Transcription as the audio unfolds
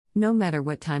No matter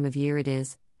what time of year it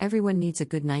is, everyone needs a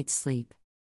good night's sleep.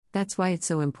 That's why it's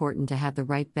so important to have the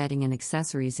right bedding and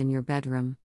accessories in your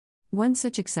bedroom. One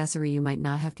such accessory you might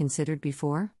not have considered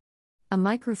before? A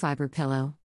microfiber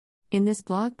pillow. In this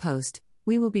blog post,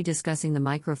 we will be discussing the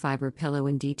microfiber pillow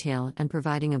in detail and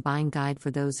providing a buying guide for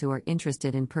those who are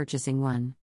interested in purchasing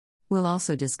one. We'll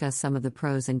also discuss some of the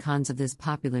pros and cons of this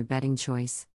popular bedding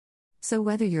choice. So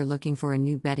whether you're looking for a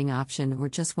new bedding option or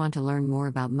just want to learn more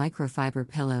about microfiber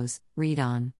pillows, read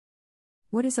on.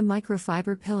 What is a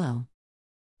microfiber pillow?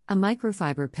 A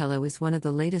microfiber pillow is one of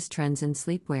the latest trends in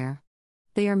sleepwear.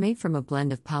 They are made from a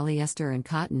blend of polyester and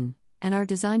cotton, and are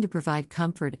designed to provide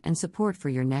comfort and support for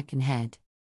your neck and head.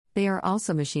 They are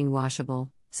also machine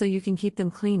washable, so you can keep them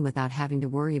clean without having to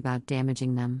worry about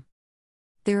damaging them.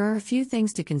 There are a few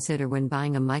things to consider when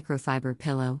buying a microfiber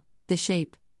pillow: the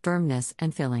shape, firmness,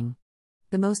 and filling.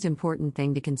 The most important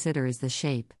thing to consider is the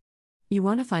shape. You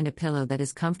want to find a pillow that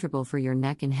is comfortable for your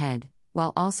neck and head,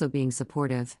 while also being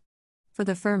supportive. For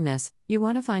the firmness, you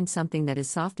want to find something that is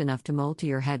soft enough to mold to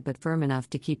your head but firm enough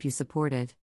to keep you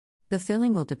supported. The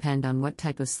filling will depend on what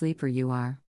type of sleeper you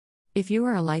are. If you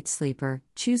are a light sleeper,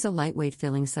 choose a lightweight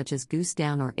filling such as goose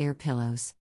down or air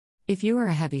pillows. If you are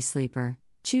a heavy sleeper,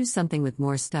 choose something with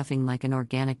more stuffing like an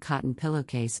organic cotton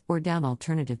pillowcase or down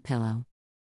alternative pillow.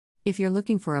 If you're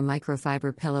looking for a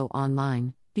microfiber pillow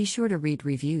online, be sure to read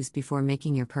reviews before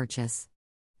making your purchase.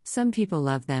 Some people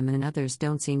love them and others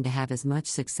don't seem to have as much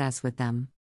success with them.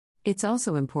 It's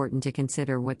also important to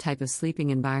consider what type of sleeping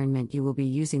environment you will be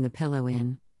using the pillow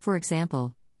in. For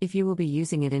example, if you will be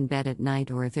using it in bed at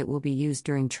night or if it will be used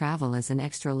during travel as an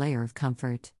extra layer of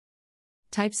comfort.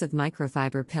 Types of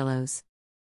microfiber pillows.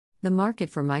 The market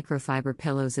for microfiber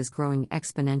pillows is growing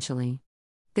exponentially.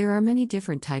 There are many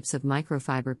different types of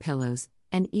microfiber pillows,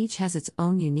 and each has its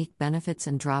own unique benefits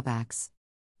and drawbacks.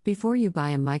 Before you buy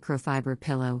a microfiber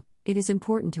pillow, it is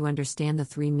important to understand the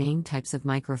three main types of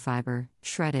microfiber: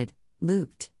 shredded,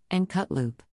 looped, and cut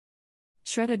loop.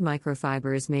 Shredded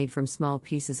microfiber is made from small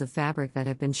pieces of fabric that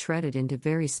have been shredded into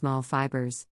very small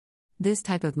fibers. This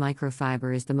type of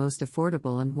microfiber is the most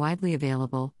affordable and widely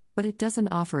available, but it doesn't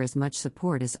offer as much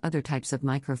support as other types of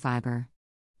microfiber.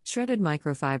 Shredded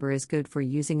microfiber is good for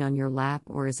using on your lap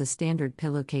or as a standard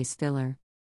pillowcase filler.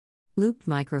 Looped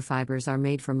microfibers are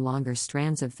made from longer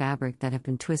strands of fabric that have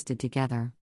been twisted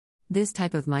together. This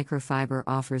type of microfiber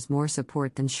offers more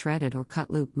support than shredded or cut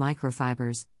loop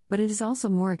microfibers, but it is also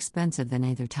more expensive than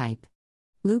either type.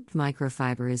 Looped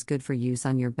microfiber is good for use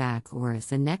on your back or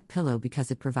as a neck pillow because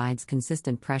it provides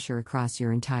consistent pressure across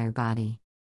your entire body.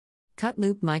 Cut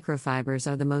loop microfibers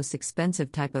are the most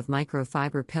expensive type of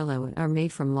microfiber pillow and are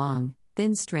made from long,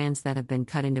 thin strands that have been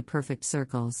cut into perfect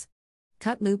circles.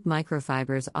 Cut loop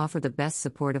microfibers offer the best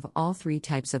support of all three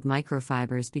types of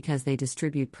microfibers because they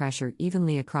distribute pressure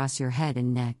evenly across your head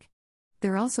and neck.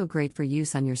 They're also great for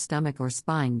use on your stomach or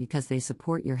spine because they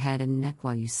support your head and neck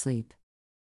while you sleep.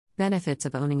 Benefits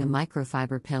of owning a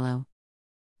microfiber pillow.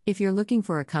 If you're looking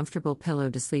for a comfortable pillow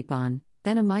to sleep on,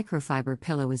 then a microfiber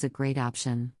pillow is a great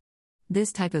option.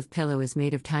 This type of pillow is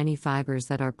made of tiny fibers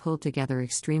that are pulled together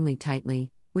extremely tightly,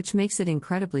 which makes it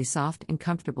incredibly soft and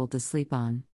comfortable to sleep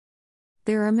on.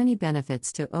 There are many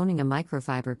benefits to owning a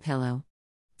microfiber pillow.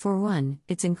 For one,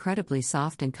 it's incredibly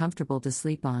soft and comfortable to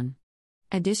sleep on.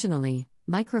 Additionally,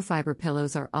 microfiber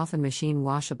pillows are often machine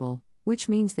washable, which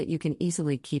means that you can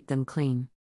easily keep them clean.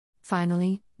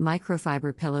 Finally,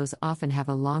 microfiber pillows often have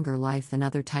a longer life than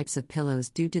other types of pillows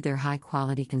due to their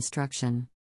high-quality construction.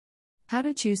 How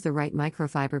to choose the right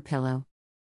microfiber pillow.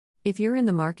 If you're in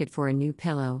the market for a new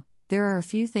pillow, there are a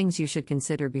few things you should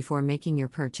consider before making your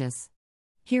purchase.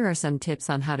 Here are some tips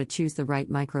on how to choose the right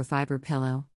microfiber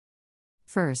pillow.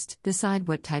 First, decide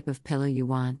what type of pillow you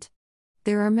want.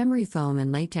 There are memory foam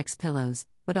and latex pillows,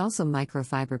 but also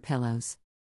microfiber pillows.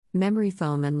 Memory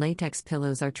foam and latex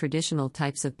pillows are traditional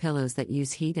types of pillows that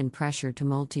use heat and pressure to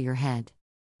mold to your head.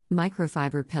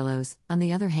 Microfiber pillows, on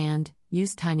the other hand,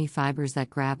 use tiny fibers that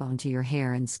grab onto your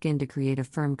hair and skin to create a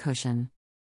firm cushion.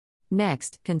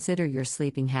 Next, consider your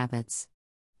sleeping habits.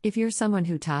 If you're someone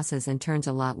who tosses and turns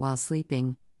a lot while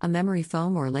sleeping, a memory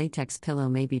foam or latex pillow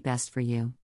may be best for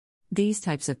you. These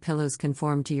types of pillows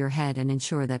conform to your head and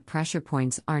ensure that pressure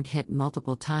points aren't hit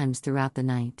multiple times throughout the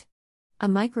night. A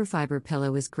microfiber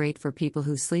pillow is great for people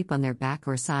who sleep on their back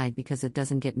or side because it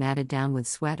doesn't get matted down with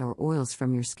sweat or oils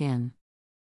from your skin.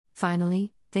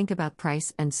 Finally, think about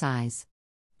price and size.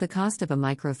 The cost of a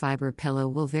microfiber pillow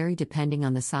will vary depending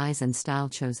on the size and style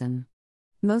chosen.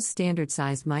 Most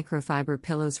standard-sized microfiber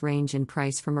pillows range in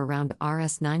price from around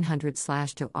Rs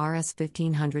 900/ to Rs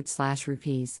 1500/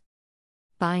 rupees.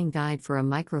 Buying guide for a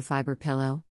microfiber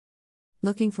pillow.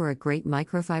 Looking for a great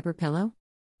microfiber pillow?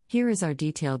 Here is our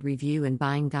detailed review and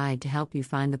buying guide to help you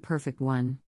find the perfect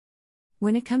one.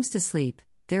 When it comes to sleep,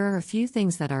 there are a few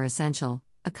things that are essential: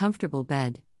 a comfortable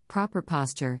bed, proper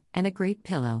posture, and a great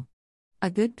pillow. A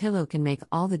good pillow can make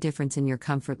all the difference in your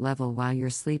comfort level while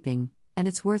you're sleeping, and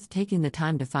it's worth taking the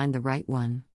time to find the right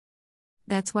one.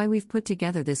 That's why we've put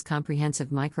together this comprehensive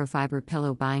microfiber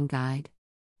pillow buying guide.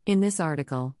 In this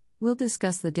article, we'll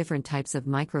discuss the different types of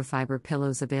microfiber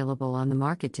pillows available on the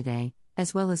market today,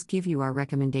 as well as give you our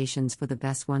recommendations for the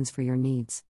best ones for your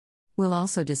needs. We'll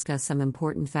also discuss some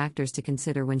important factors to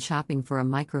consider when shopping for a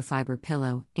microfiber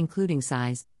pillow, including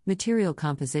size, material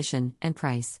composition, and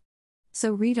price.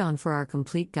 So read on for our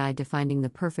complete guide to finding the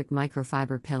perfect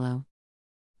microfiber pillow.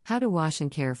 How to wash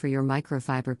and care for your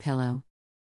microfiber pillow.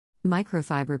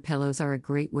 Microfiber pillows are a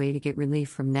great way to get relief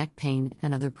from neck pain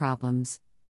and other problems.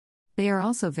 They are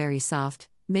also very soft,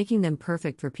 making them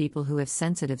perfect for people who have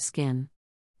sensitive skin.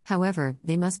 However,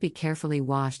 they must be carefully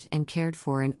washed and cared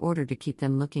for in order to keep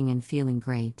them looking and feeling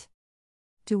great.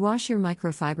 To wash your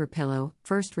microfiber pillow,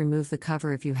 first remove the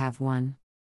cover if you have one.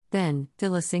 Then,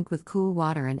 fill a sink with cool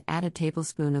water and add a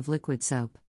tablespoon of liquid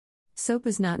soap. Soap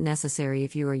is not necessary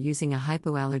if you are using a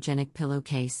hypoallergenic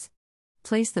pillowcase.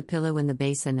 Place the pillow in the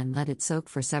basin and let it soak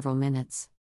for several minutes.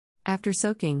 After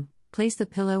soaking, place the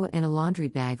pillow in a laundry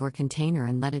bag or container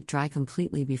and let it dry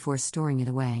completely before storing it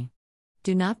away.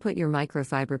 Do not put your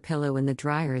microfiber pillow in the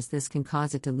dryer, as this can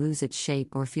cause it to lose its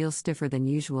shape or feel stiffer than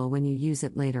usual when you use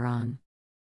it later on.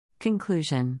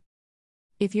 Conclusion: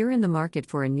 if you're in the market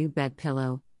for a new bed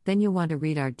pillow, then you'll want to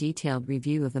read our detailed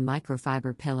review of the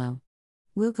microfiber pillow.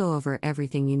 We'll go over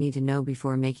everything you need to know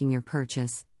before making your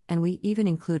purchase, and we even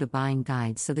include a buying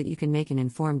guide so that you can make an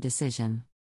informed decision.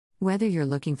 Whether you're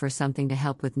looking for something to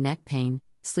help with neck pain,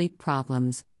 sleep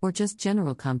problems, or just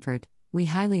general comfort, we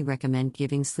highly recommend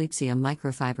giving Sleepsy a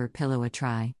microfiber pillow a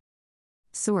try.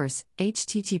 Source: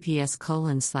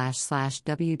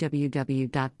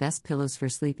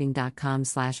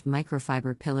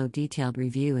 https://www.bestpillowsforsleeping.com/microfiber pillow detailed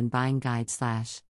review and buying guide/